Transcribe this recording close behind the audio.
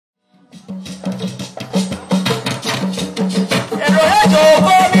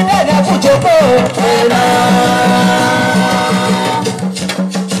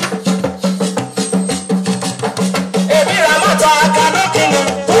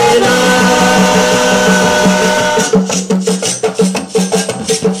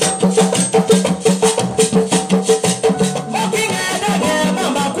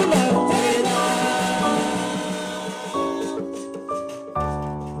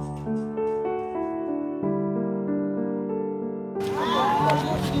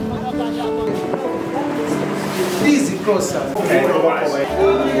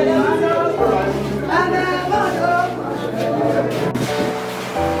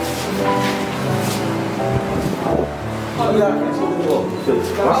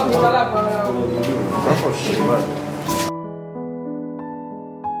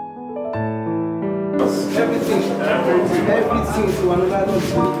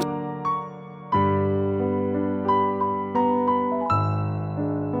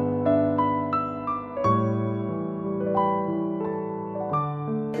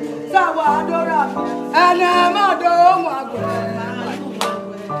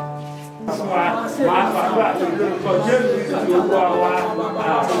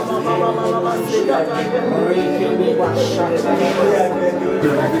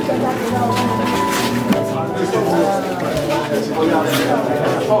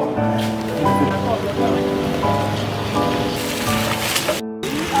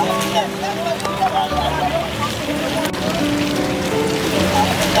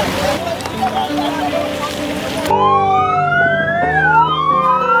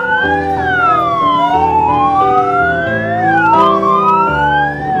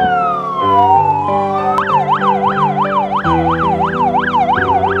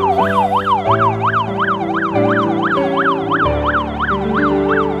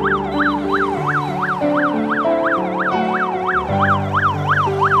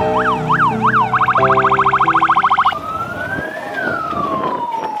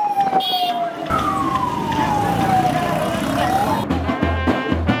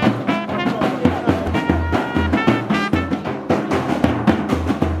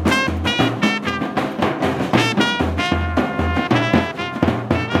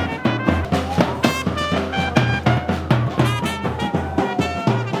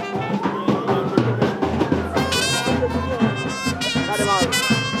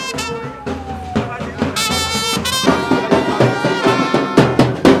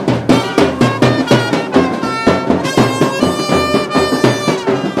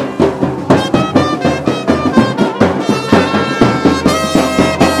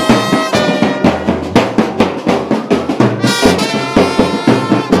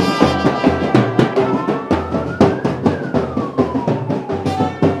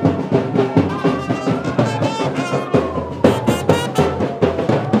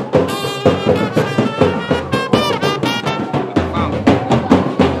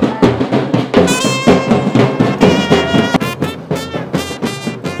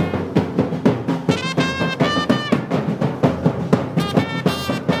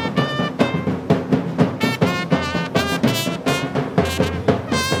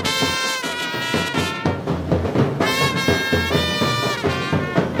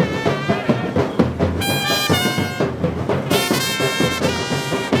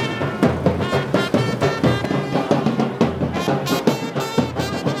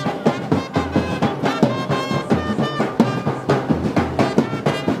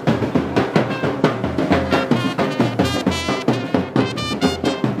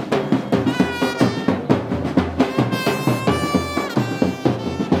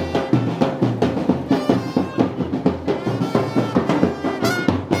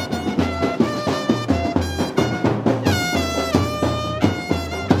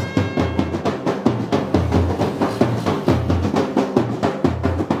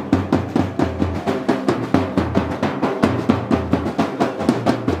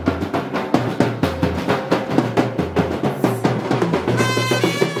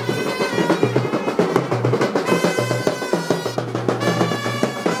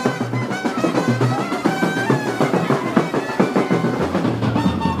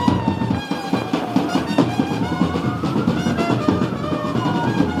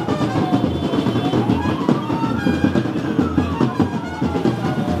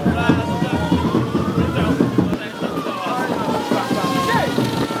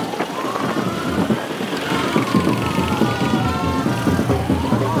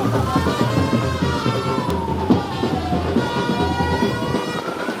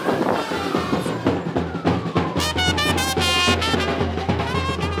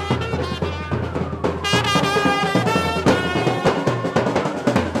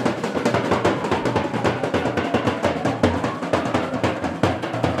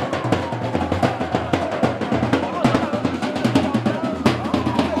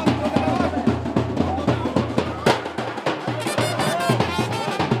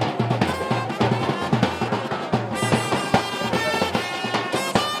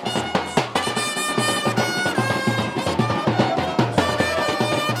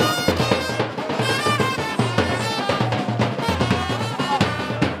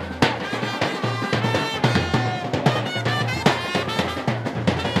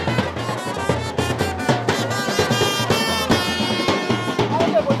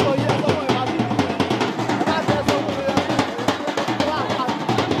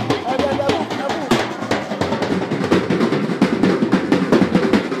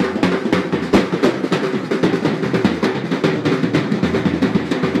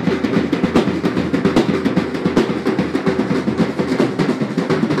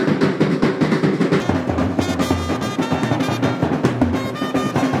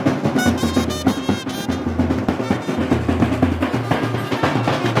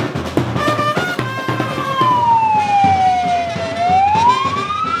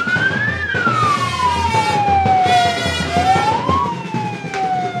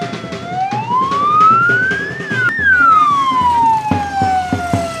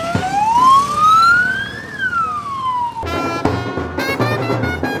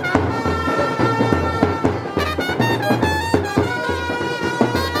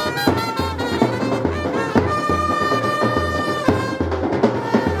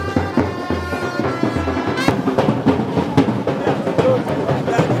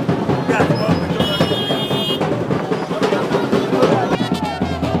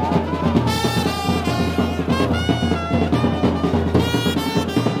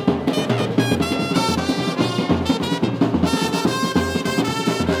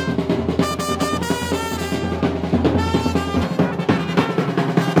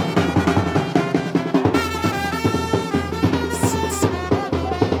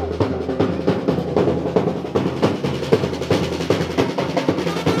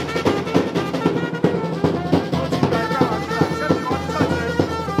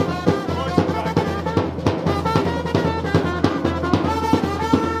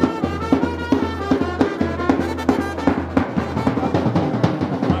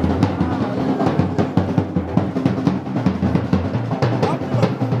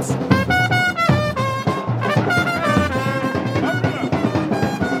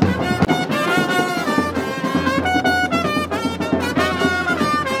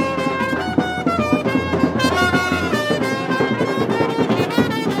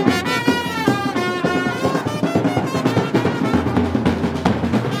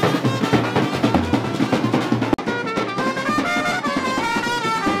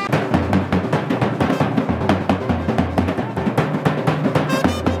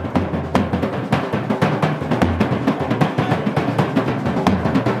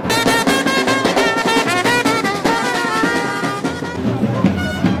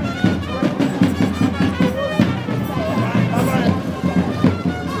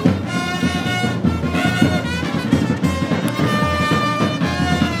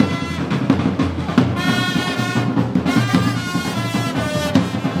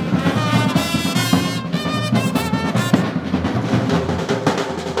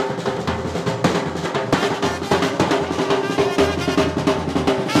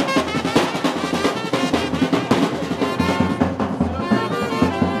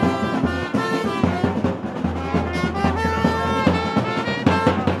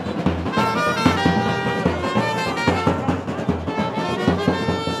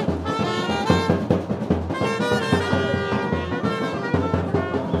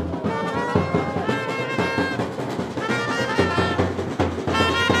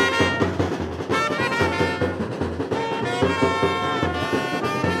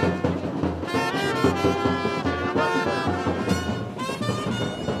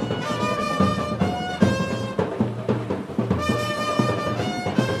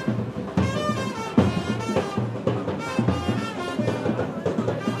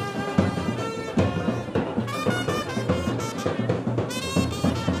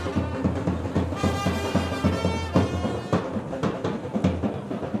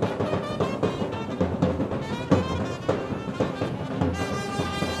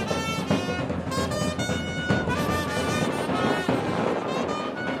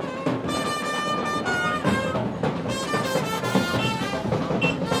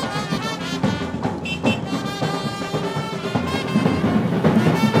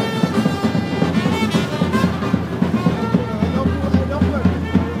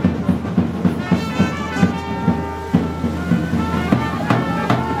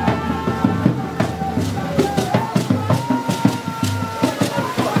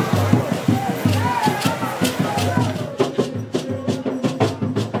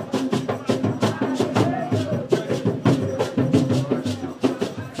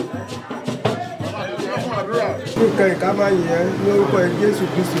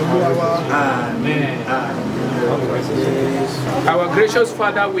Our gracious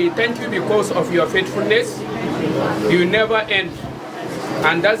Father, we thank you because of your faithfulness. You never end.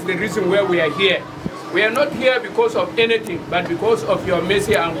 And that's the reason why we are here. We are not here because of anything, but because of your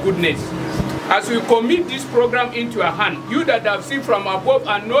mercy and goodness. As we commit this program into your hand, you that have seen from above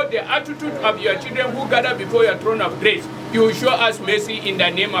and know the attitude of your children who gather before your throne of grace, you will show us mercy in the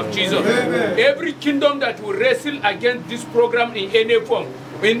name of Jesus. Amen. Every kingdom that will wrestle against this program in any form,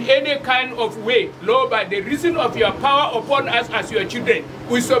 in any kind of way, Lord, by the reason of your power upon us as your children,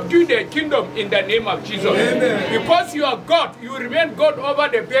 we subdue the kingdom in the name of Jesus. Amen. Because you are God, you remain God over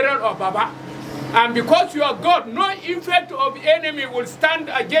the burial of Baba. And because you are God, no effect of enemy will stand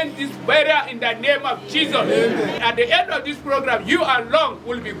against this barrier in the name of Jesus. Amen. At the end of this program, you alone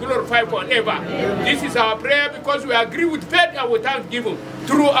will be glorified forever. Amen. This is our prayer because we agree with faith and with thanksgiving.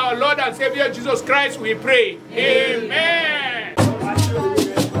 Through our Lord and Savior Jesus Christ, we pray. Amen.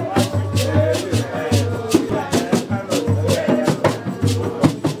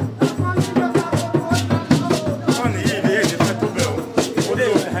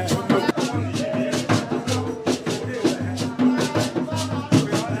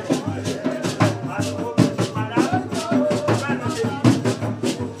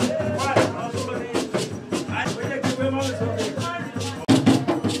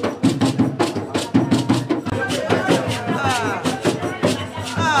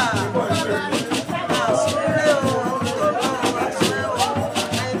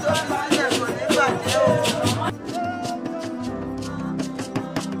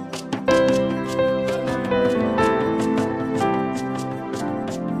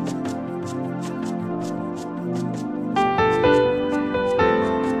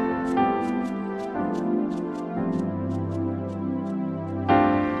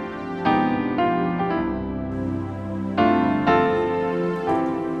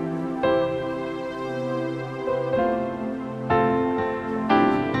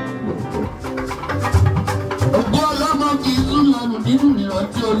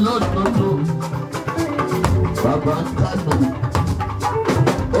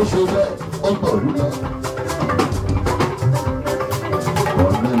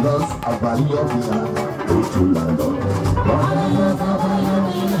 Cornelius Abayomi ADETULA.